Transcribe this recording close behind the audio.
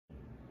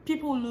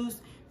people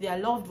lose their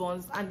loved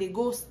ones and they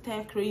go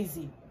stir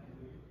crazy.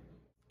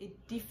 A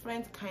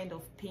different kind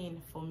of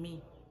pain for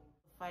me.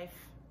 5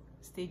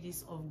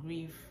 stages of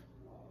grief.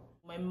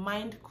 My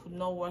mind could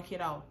not work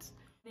it out.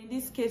 In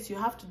this case, you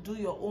have to do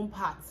your own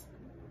part.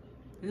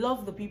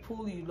 Love the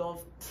people you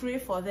love. Pray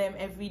for them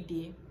every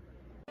day.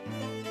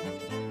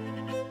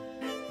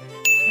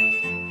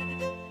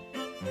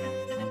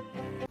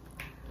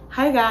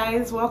 Hi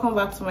guys, welcome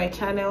back to my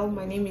channel.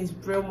 My name is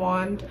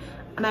𝗵𝗲𝗶𝗵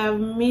and I have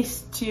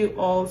missed you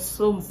all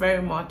so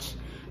very much.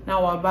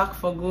 Now we're back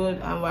for good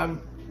and we're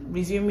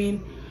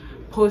resuming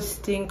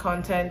posting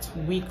content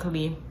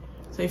weekly.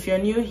 So if you're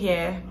new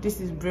here, this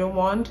is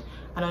𝗵𝗲𝗶𝗵,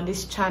 and on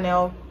this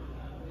channel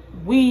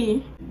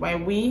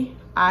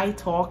I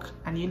talk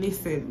and you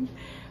listen.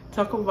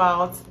 Talk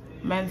about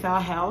mental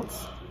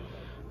health,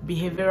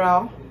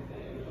 behavioral,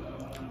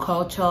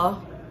 culture,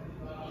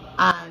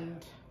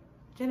 and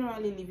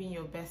generally living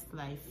your best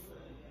life.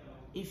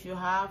 If you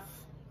have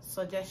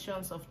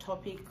suggestions of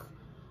topic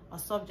or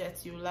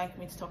subjects you would like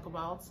me to talk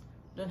about,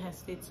 don't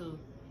hesitate to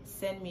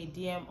send me a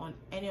DM on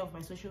any of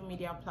my social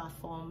media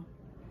platforms.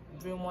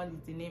 𝗵𝗲𝗶𝗵 is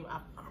the name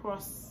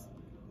across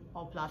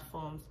all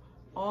platforms,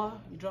 or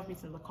you drop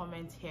it in the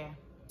comments here.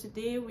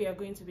 Today we are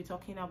going to be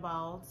talking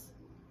about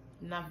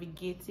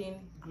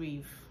navigating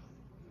grief,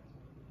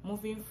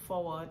 moving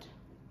forward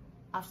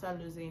after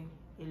losing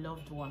a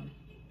loved one.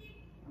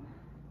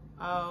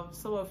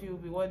 Some of you will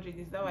be wondering,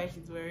 is that why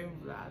she's wearing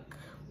black?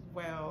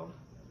 Well,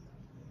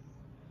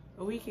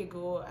 a week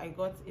ago I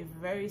got a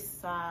very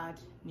sad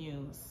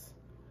news,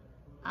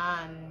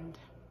 and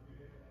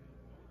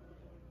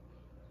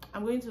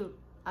I'm going to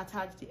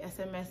attach the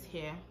SMS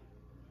here,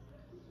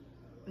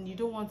 and you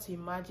don't want to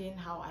imagine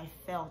how I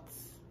felt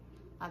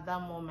at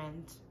that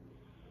moment,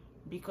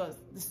 because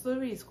the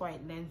story is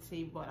quite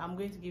lengthy, but I'm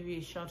going to give you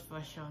a short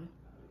version.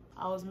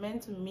 I was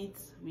meant to meet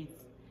with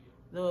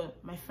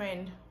my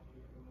friend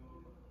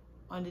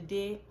on the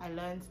day I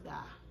learned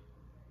that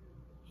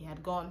he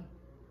had gone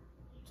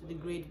to the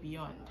great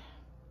beyond.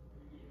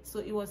 So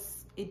it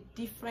was a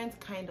different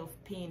kind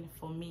of pain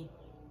for me.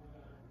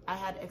 I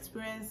had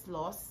experienced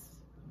loss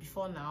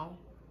before now,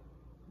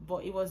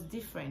 but it was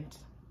different,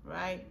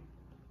 right?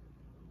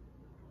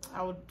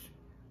 I would,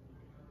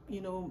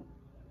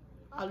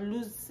 I'll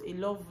lose a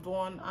loved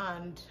one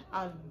and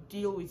I'll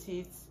deal with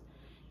it.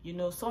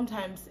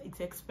 Sometimes it's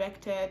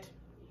expected,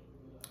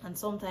 and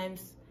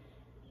sometimes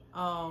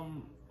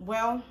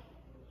well,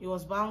 it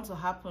was bound to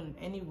happen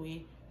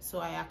anyway, so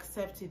I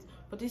accept it.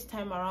 But this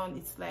time around,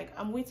 it's like,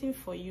 I'm waiting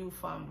for you,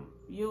 fam.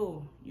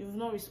 You've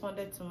not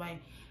responded to my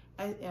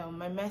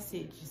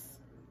messages.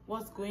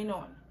 What's going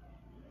on?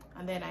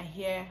 And then I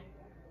hear,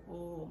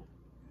 oh,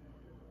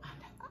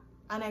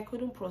 and I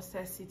couldn't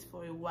process it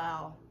for a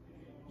while,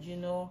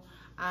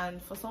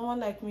 and for someone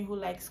like me who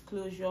likes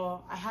closure,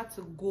 I had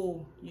to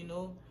go,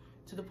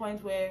 to the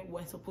point where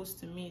we're supposed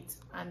to meet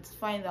and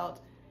find out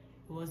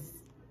it was,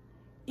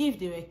 if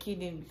they were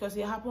kidding, because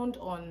it happened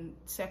on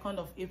 2nd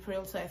of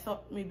April, so I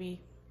thought maybe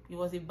it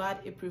was a bad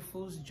April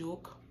Fool's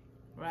joke,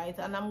 right?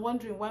 And I'm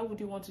wondering, why would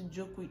you want to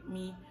joke with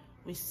me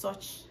with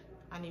such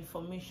an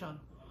information?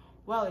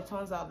 Well, it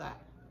turns out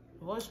that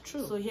it was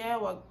true. So here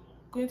we're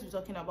going to be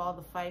talking about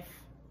the 5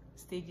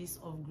 stages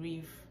of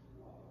grief.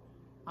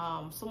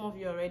 Some of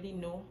you already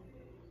know,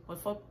 but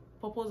for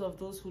purpose of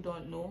those who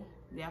don't know,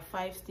 there are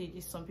 5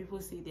 stages. Some people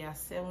say there are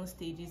 7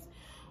 stages,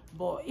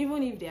 but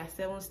even if there are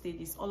 7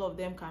 stages, all of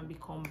them can be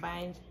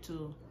combined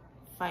to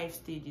 5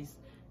 stages.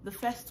 The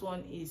first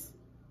one is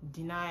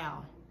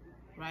denial,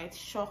 right?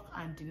 Shock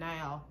and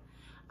denial.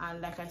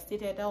 And like I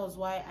stated, that was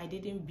why I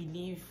didn't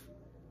believe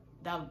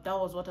that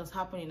was what was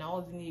happening. I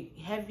was in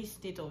a heavy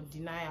state of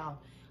denial.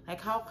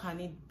 Like, how can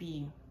it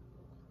be?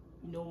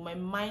 My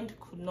mind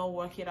could not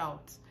work it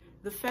out.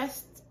 The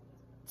first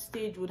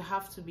stage would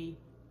have to be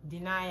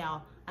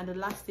denial, and the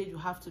last stage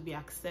would have to be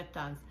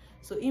acceptance.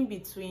 So in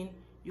between,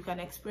 you can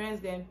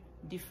experience them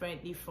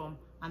differently from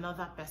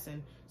another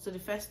person. So the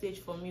first stage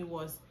for me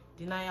was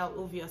denial,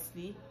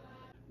 obviously.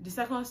 The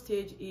second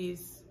stage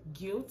is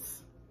guilt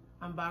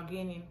and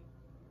bargaining.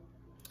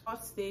 The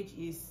third stage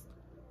is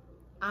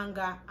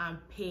anger and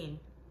pain.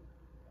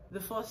 The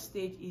fourth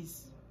stage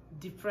is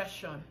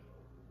depression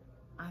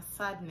and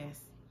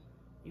sadness.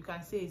 You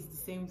can say it's the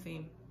same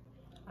thing.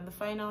 And the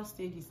final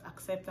stage is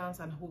acceptance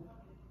and hope,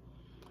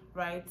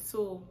 right?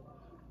 So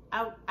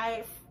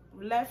I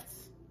left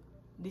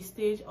the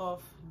stage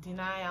of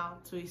denial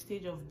to a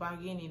stage of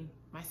bargaining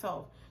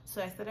myself.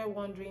 So I started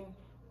wondering,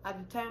 at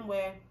the time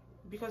where,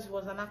 because it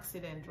was an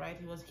accident, right?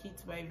 He was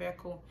hit by a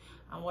vehicle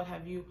and what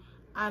have you.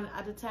 And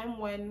at the time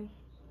when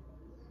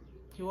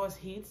he was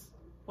hit,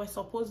 we're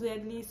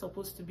supposedly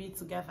supposed to be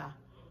together,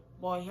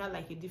 but he had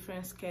like a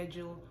different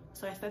schedule.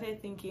 So I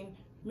started thinking,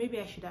 maybe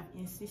I should have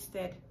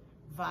insisted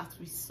that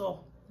we saw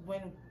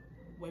when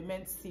we're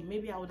meant to see.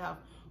 Maybe I would have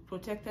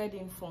protected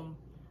him from,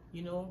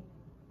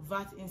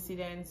 that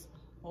incident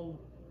or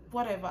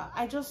whatever.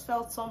 I just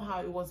felt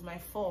somehow it was my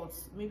fault.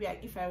 Maybe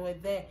if I were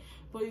there.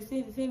 But you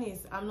see, the thing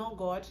is, I'm not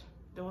God.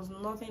 There was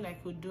nothing I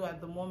could do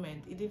at the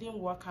moment. It didn't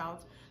work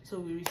out, so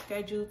we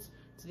rescheduled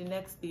to the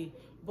next day.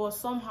 But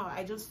somehow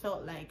I just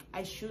felt like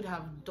I should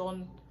have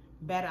done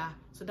better.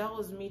 So that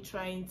was me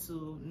trying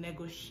to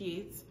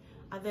negotiate.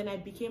 And then I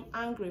became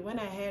angry when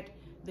I heard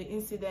the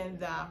incident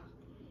that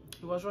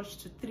he was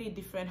rushed to 3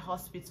 different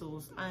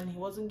hospitals and he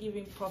wasn't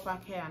giving proper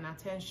care and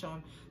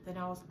attention. Then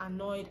I was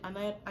annoyed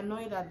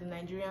at the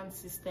Nigerian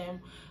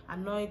system,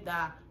 annoyed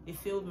that they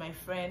failed my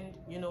friend,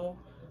 you know,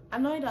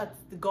 annoyed at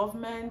the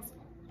government,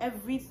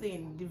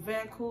 everything, the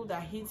vehicle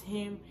that hit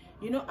him,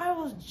 you know. I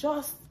was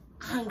just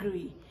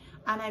angry,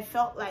 and I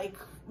felt like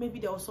maybe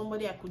there was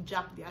somebody I could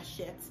jack their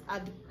shit.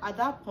 At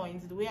that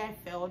point, the way I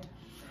felt,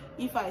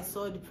 if I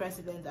saw the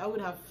president, I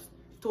would have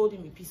told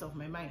him a piece of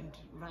my mind,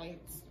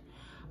 right?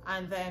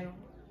 And then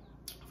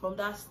from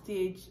that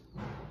stage,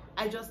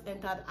 I just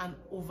entered an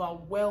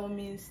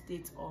overwhelming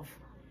state of,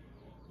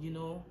 you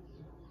know,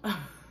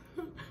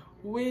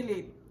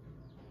 wailing.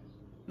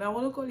 Now I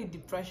want to call it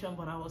depression,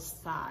 but I was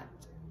sad.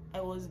 I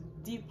was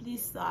deeply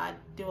sad.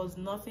 There was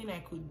nothing I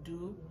could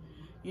do.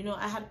 You know,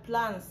 I had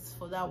plans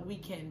for that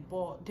weekend,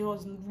 but there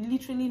was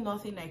literally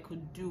nothing I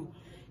could do.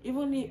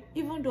 Even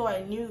though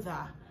I knew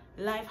that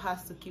life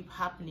has to keep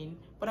happening,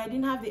 but I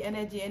didn't have the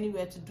energy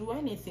anywhere to do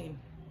anything.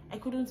 I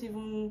couldn't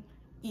even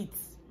eat,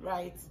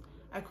 right?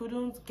 I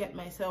couldn't get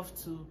myself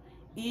to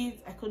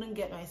eat. I couldn't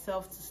get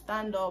myself to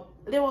stand up.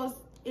 There was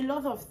a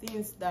lot of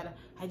things that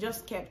I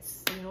just kept,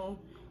 you know,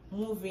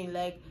 moving.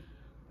 Like,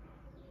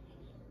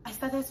 I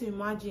started to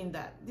imagine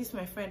that this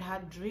my friend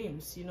had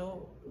dreams, you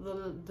know.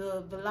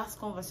 The last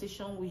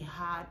conversation we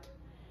had,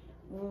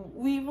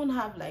 we even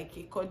have like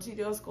a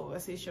continuous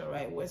conversation,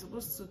 right? We're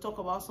supposed to talk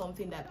about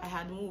something that I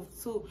had moved.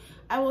 So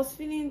I was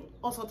feeling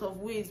all sorts of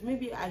ways.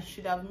 Maybe I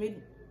should have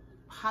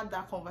had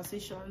that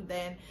conversation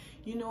then,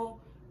 you know.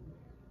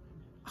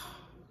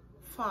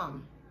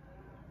 Fam,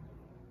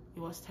 it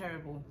was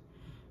terrible.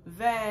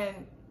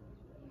 Then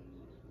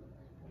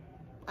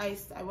I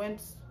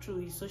went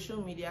through his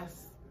social media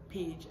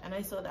page and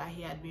I saw that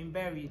he had been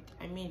buried.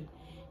 I mean,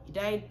 he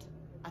died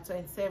at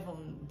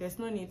 27. There's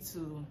no need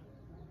to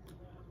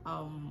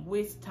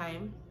waste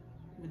time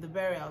with the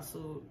burial,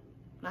 so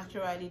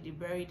naturally they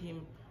buried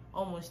him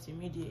almost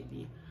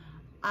immediately.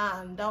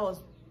 And that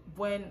was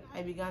when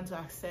I began to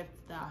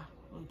accept that,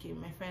 okay,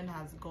 my friend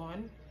has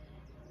gone.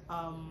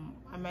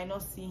 I might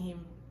not see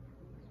him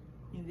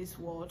in this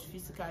world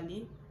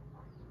physically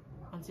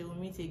until we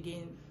meet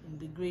again in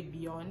the great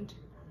beyond,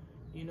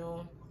 you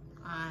know.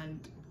 And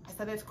I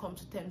started to come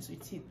to terms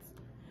with it.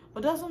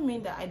 But doesn't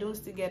mean that I don't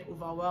still get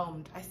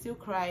overwhelmed. I still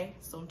cry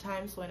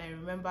sometimes when I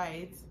remember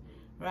it,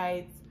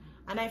 right?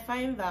 And I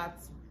find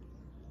that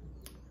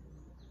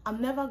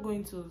I'm never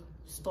going to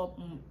stop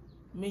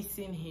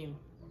missing him,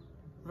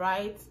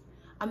 right?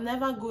 I'm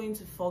never going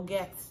to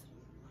forget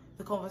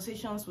the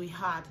conversations we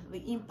had,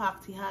 the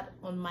impact he had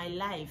on my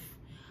life.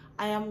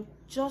 I am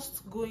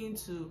just going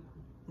to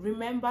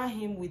remember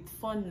him with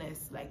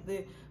fondness, like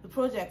the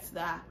projects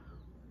that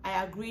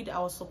I agreed I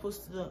was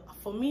supposed to do.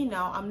 For me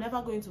now, I'm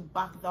never going to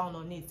back down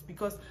on it,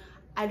 because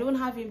I don't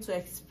have him to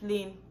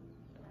explain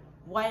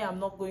why I'm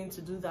not going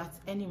to do that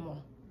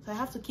anymore. So I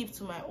have to keep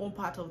to my own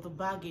part of the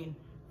bargain,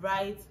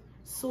 right?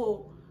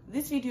 So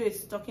this video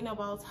is talking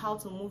about how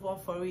to move on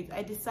for it.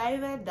 I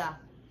decided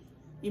that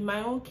in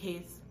my own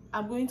case,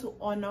 I'm going to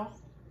honor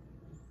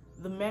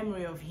the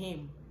memory of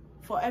him.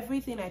 For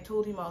everything I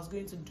told him I was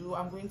going to do,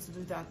 I'm going to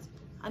do that.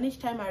 And each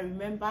time I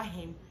remember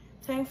him,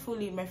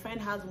 thankfully my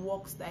friend has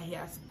works that he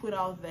has put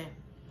out there.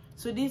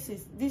 So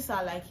these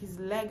are like his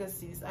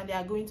legacies, and they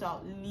are going to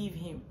outlive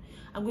him.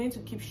 I'm going to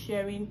keep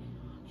sharing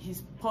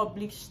his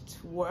published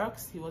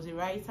works. He was a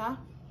writer,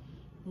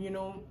 you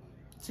know,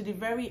 to the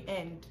very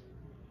end.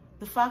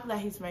 The fact that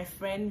he's my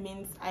friend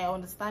means I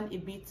understand a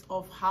bit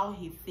of how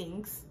he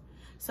thinks.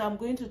 So I'm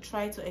going to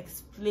try to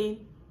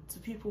explain to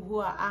people who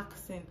are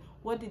asking,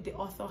 what did the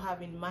author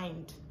have in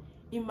mind?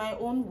 In my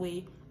own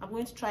way, I'm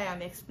going to try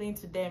and explain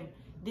to them,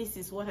 this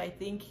is what I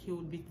think he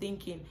would be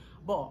thinking.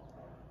 But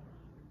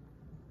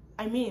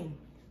I mean,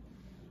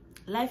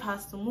 life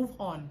has to move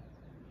on.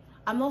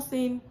 I'm not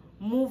saying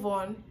move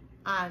on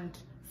and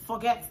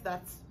forget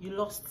that you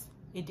lost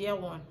a dear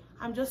one.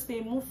 I'm just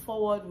saying move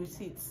forward with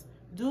it.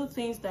 Do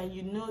things that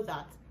you know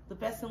that the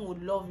person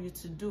would love you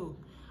to do.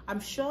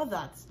 I'm sure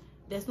that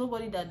there's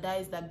nobody that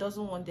dies that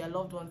doesn't want their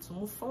loved one to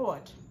move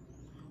forward.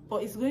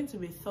 But it's going to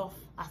be tough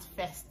at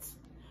first.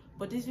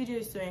 But this video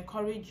is to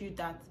encourage you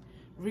that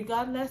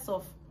regardless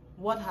of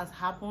what has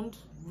happened,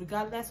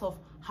 regardless of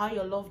how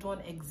your loved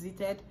one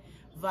exited,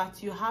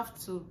 that you have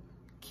to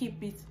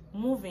keep it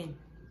moving.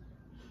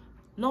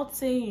 Not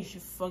saying you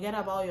should forget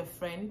about your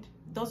friend.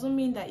 Doesn't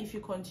mean that if you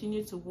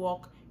continue to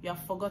walk, you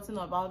have forgotten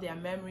about their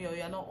memory, or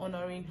you're not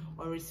honoring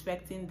or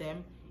respecting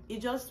them. It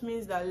just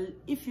means that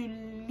if you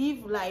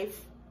live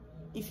life,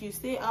 if you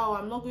say, oh,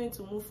 I'm not going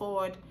to move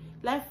forward,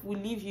 life will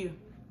leave you.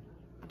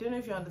 I don't know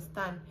if you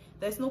understand.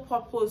 There's no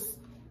purpose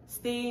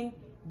staying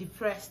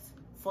depressed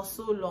for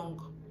so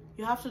long.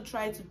 You have to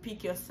try to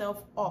pick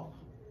yourself up.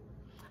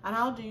 And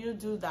how do you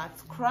do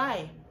that?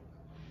 Cry.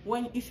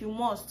 If you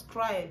must,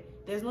 cry.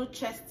 There's no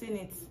chest in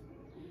it.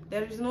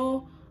 There is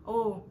no,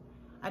 oh,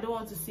 I don't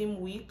want to seem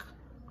weak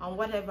and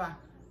whatever.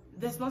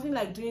 There's nothing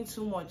like doing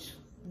too much.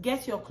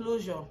 Get your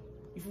closure.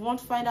 If you want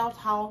to find out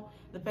how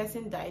the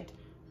person died,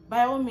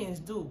 by all means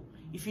do.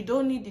 If you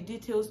don't need the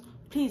details,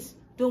 please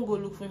don't go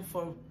looking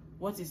for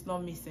what is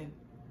not missing.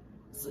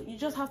 So you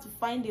just have to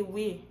find a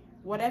way,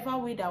 whatever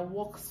way that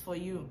works for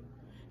you.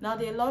 Now,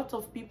 there are a lot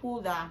of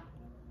people that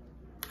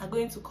are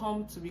going to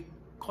come to be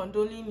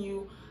condoling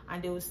you,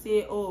 and they will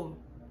say, oh,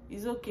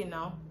 it's okay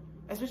now.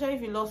 Especially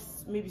if you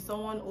lost maybe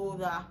someone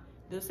older,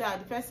 they'll say,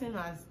 the person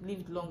has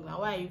lived long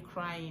now, why are you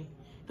crying?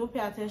 Don't pay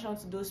attention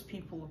to those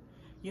people.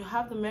 You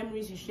have the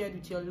memories you shared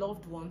with your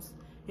loved ones.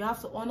 You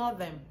have to honor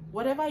them.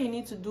 Whatever you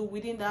need to do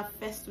within that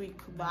first week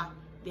that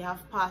they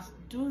have passed,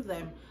 do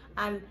them.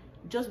 And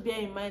just bear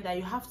in mind that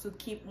you have to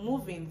keep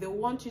moving. They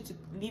want you to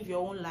live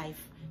your own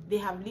life. They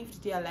have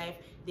lived their life.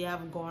 They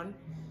have gone.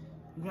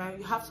 Now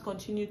you have to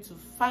continue to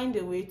find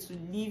a way to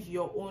live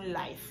your own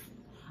life.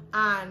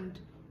 And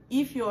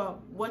if you're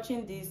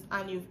watching this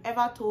and you've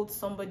ever told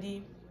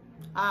somebody,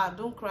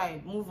 don't cry,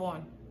 move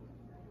on,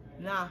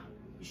 nah,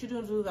 you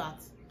shouldn't do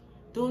that.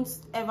 Don't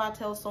ever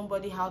tell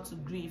somebody how to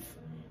grieve.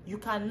 You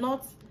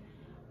cannot,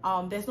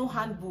 there's no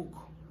handbook,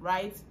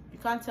 right? You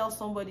can't tell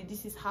somebody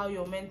this is how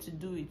you're meant to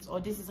do it, or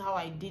this is how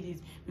I did it,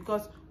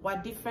 because we're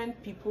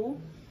different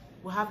people.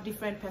 We have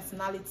different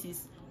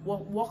personalities.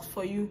 What works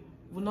for you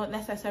will not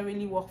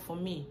necessarily work for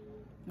me,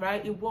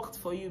 right? It worked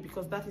for you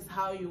because that is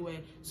how you were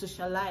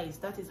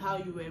socialized, that is how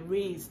you were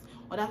raised,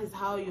 or that is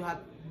how you had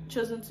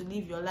chosen to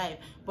live your life,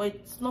 but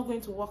it's not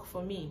going to work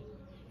for me.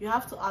 You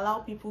have to allow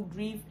people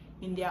grieve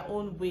in their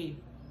own way,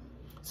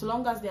 so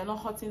long as they are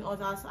not hurting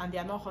others and they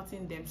are not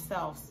hurting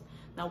themselves.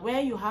 Now, where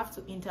you have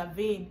to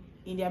intervene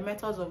in their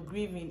methods of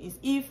grieving is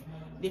if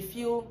they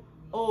feel,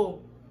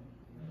 oh,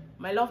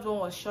 my loved one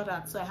was shot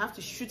at, so I have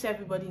to shoot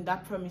everybody in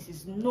that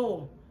premises.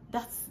 No,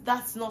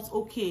 that's not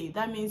okay.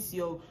 That means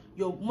you're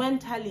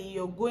mentally,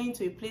 you're going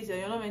to a place that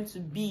you're not meant to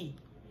be.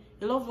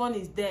 Your loved one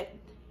is dead.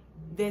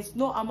 There's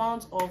no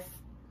amount of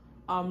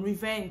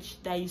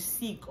revenge that you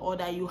seek or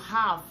that you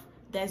have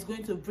that is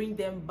going to bring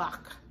them back.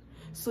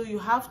 So you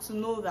have to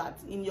know that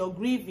in your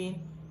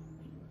grieving,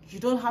 you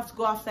don't have to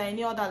go after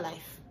any other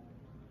life.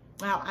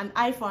 Now, an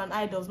eye for an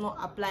eye does not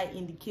apply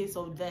in the case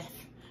of death,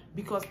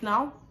 because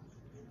now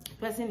the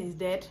person is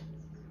dead.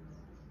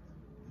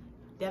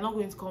 They're not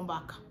going to come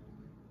back.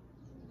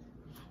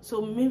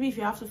 So maybe if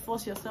you have to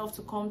force yourself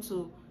to come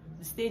to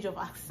the stage of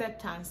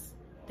acceptance,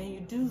 then you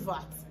do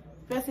that.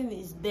 The person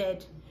is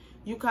dead.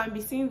 You can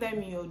be seeing them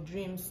in your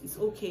dreams. It's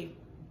okay.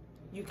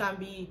 You can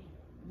be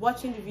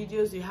watching the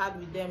videos you had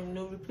with them,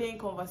 replaying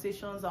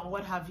conversations and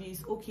what have you.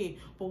 Is okay.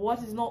 But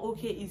what is not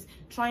okay is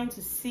trying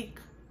to seek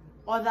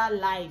other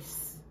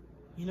lives,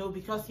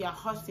 because you are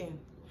hurting.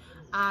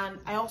 And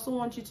I also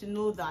want you to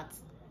know that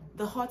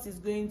the hurt is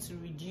going to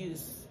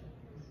reduce.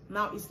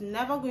 Now, it's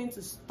never going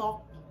to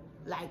stop,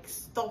 like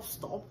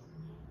stop,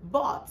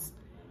 but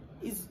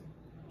it's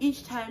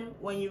each time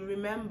when you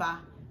remember,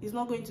 it's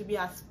not going to be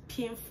as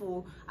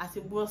painful as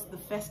it was the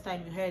first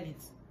time you heard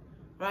it,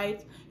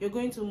 right? You're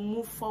going to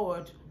move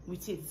forward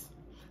with it.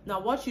 Now,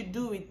 what you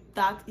do with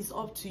that is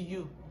up to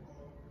you.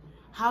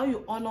 How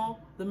you honor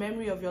the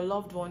memory of your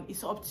loved one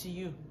is up to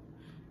you.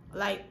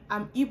 Like,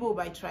 I'm Igbo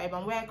by tribe,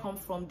 and where I come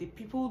from, the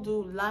people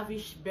do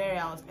lavish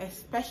burials,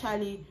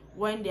 especially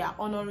when they are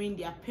honoring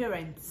their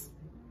parents.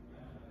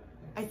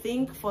 I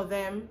think for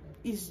them,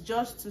 it's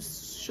just to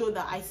show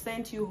that I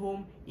sent you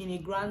home in a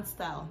grand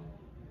style.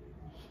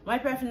 My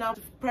personal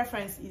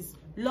preference is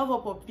love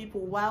up on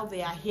people while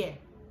they are here.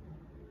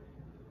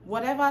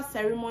 Whatever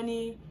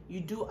ceremony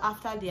you do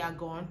after they are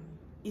gone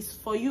is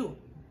for you.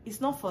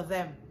 It's not for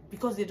them,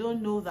 because they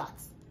don't know that.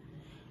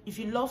 If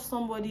you love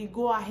somebody,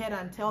 go ahead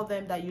and tell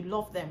them that you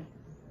love them.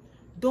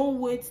 Don't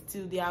wait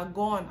till they are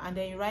gone and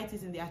then you write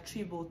it in their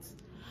tribute.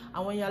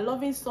 And when you're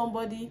loving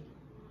somebody,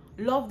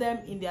 love them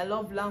in their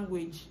love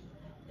language.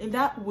 In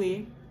that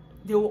way,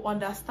 they will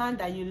understand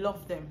that you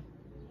love them.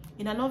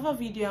 In another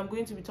video, I'm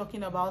going to be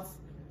talking about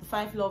the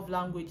 5 love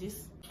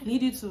languages. I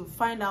need you to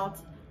find out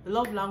the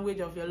love language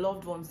of your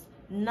loved ones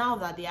now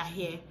that they are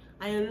here,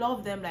 and you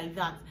love them like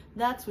that.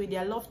 That way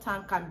their love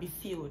tank can be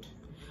filled,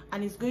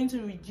 and it's going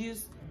to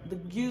reduce the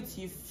guilt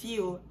you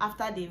feel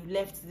after they've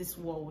left this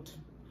world.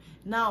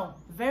 Now,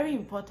 very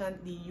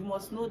importantly, you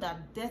must know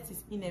that death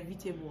is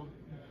inevitable.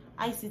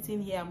 I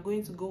sitting here, I'm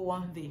going to go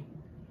one day.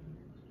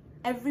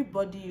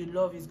 Everybody you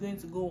love is going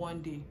to go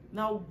one day.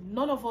 Now,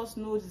 none of us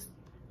knows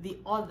the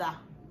other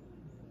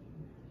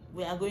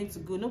we are going to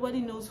go.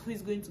 Nobody knows who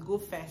is going to go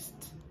first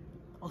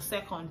or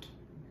second,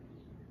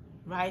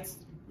 right?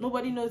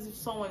 Nobody knows if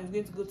someone is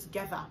going to go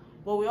together,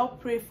 but we all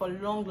pray for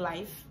long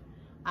life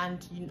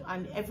and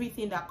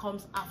everything that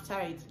comes after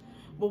it.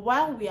 But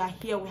while we are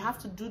here, we have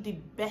to do the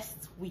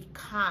best we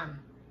can,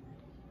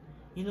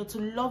 to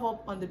love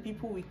up on the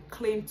people we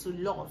claim to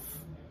love.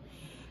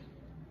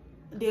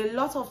 There are a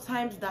lot of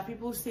times that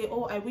people say,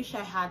 oh, I wish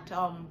I had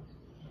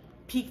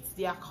picked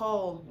their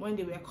call when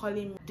they were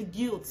calling me. The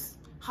guilt.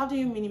 How do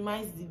you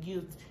minimize the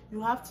guilt?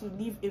 You have to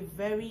live a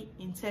very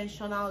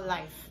intentional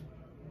life.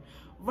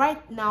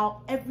 Right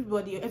now, every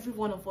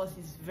one of us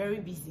is very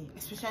busy,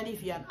 especially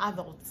if you're an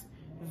adult,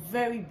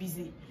 very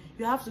busy.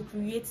 You have to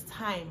create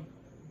time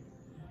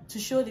to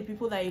show the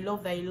people that you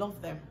love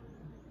them.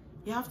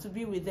 You have to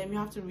be with them. You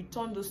have to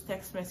return those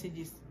text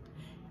messages.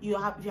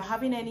 If you're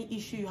having any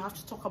issue, you have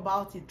to talk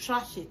about it,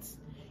 trash it.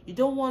 You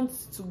don't want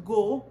to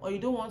go, or you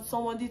don't want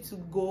somebody to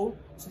go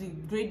to the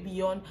great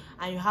beyond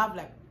and you have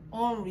like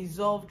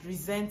unresolved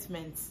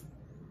resentments.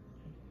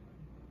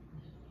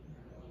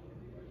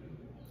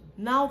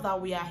 Now that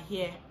we are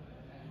here,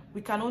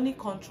 we can only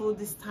control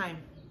this time.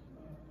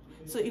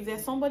 So if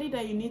there's somebody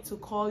that you need to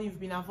call, you've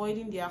been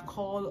avoiding their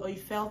call, or you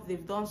felt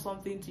they've done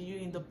something to you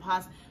in the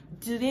past,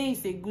 today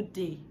is a good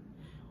day.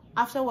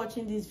 After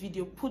watching this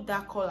video, put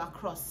that call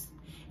across.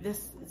 If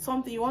there's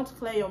something you want to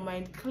clear your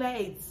mind, clear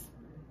it.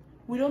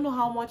 We don't know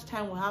how much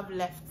time we have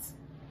left.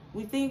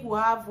 We think we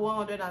have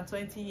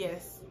 120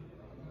 years.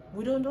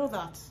 We don't know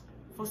that.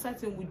 For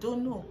certain, we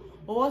don't know.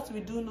 But what we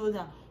do know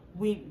that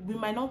we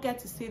might not get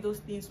to say those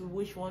things we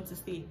wish we want to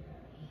say.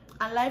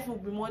 And life will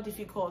be more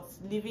difficult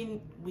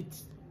living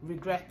with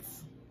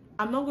regrets.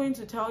 I'm not going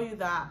to tell you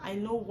that I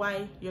know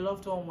why your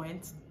loved one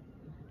went.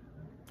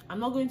 I'm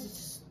not going to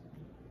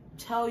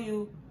tell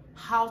you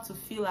how to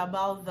feel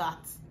about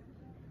that.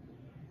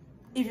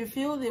 If you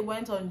feel they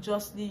went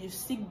unjustly, you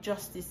seek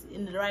justice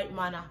in the right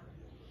manner.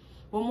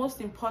 But most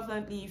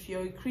importantly, if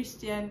you're a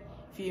Christian,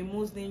 if you're a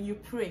Muslim, you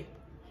pray.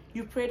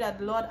 You pray that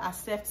the Lord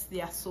accepts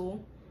their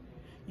soul.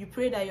 You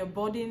pray that your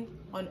burden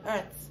on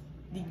earth,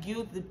 the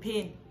guilt, the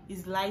pain,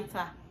 is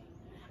lighter.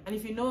 And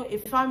if you know a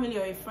family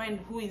or a friend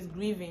who is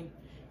grieving,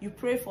 you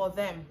pray for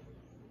them,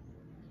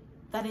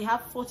 that they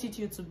have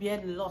fortitude to bear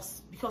the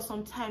loss. Because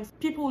sometimes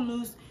people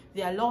lose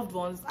their loved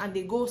ones and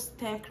they go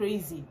stir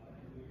crazy.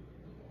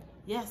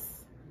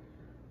 Yes.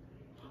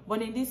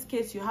 But in this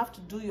case, you have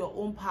to do your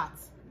own part.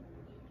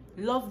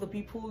 Love the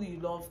people you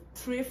love.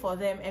 Pray for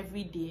them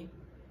every day.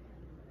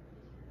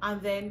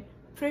 And then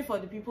pray for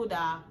the people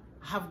that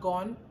have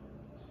gone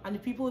and the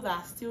people that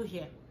are still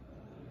here.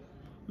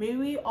 May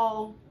we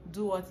all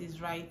do what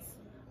is right,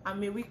 and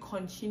may we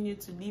continue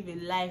to live a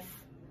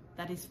life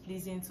that is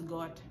pleasing to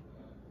God.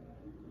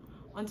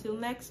 Until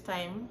next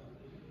time,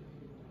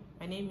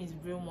 my name is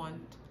𝗵𝗲𝗶𝗵,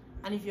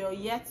 and if you're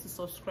yet to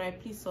subscribe,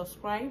 please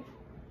subscribe.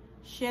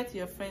 Share to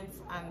your friends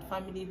and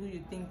family who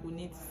you think will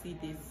need to see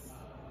this.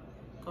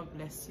 God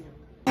bless you.